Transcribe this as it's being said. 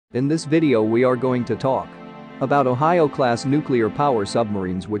In this video we are going to talk about Ohio-class nuclear power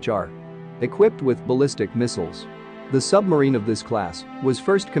submarines which are equipped with ballistic missiles. The submarine of this class was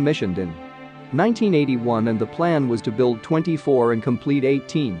first commissioned in 1981 and the plan was to build 24 and complete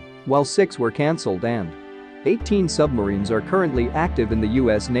 18, while 6 were cancelled and 18 submarines are currently active in the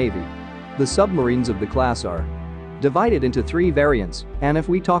US Navy. The submarines of the class are divided into 3 variants, and if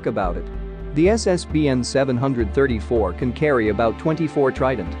we talk about it, the SSBN 734 can carry about 24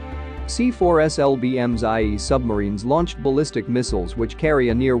 Trident C4 SLBMs, i.e. submarines launched ballistic missiles which carry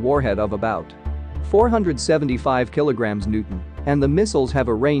a near warhead of about 475 kg-Newton, and the missiles have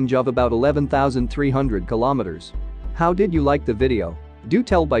a range of about 11,300 kilometers. How did you like the video? Do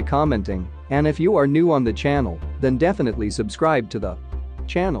tell by commenting, and if you are new on the channel, then definitely subscribe to the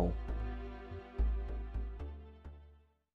channel.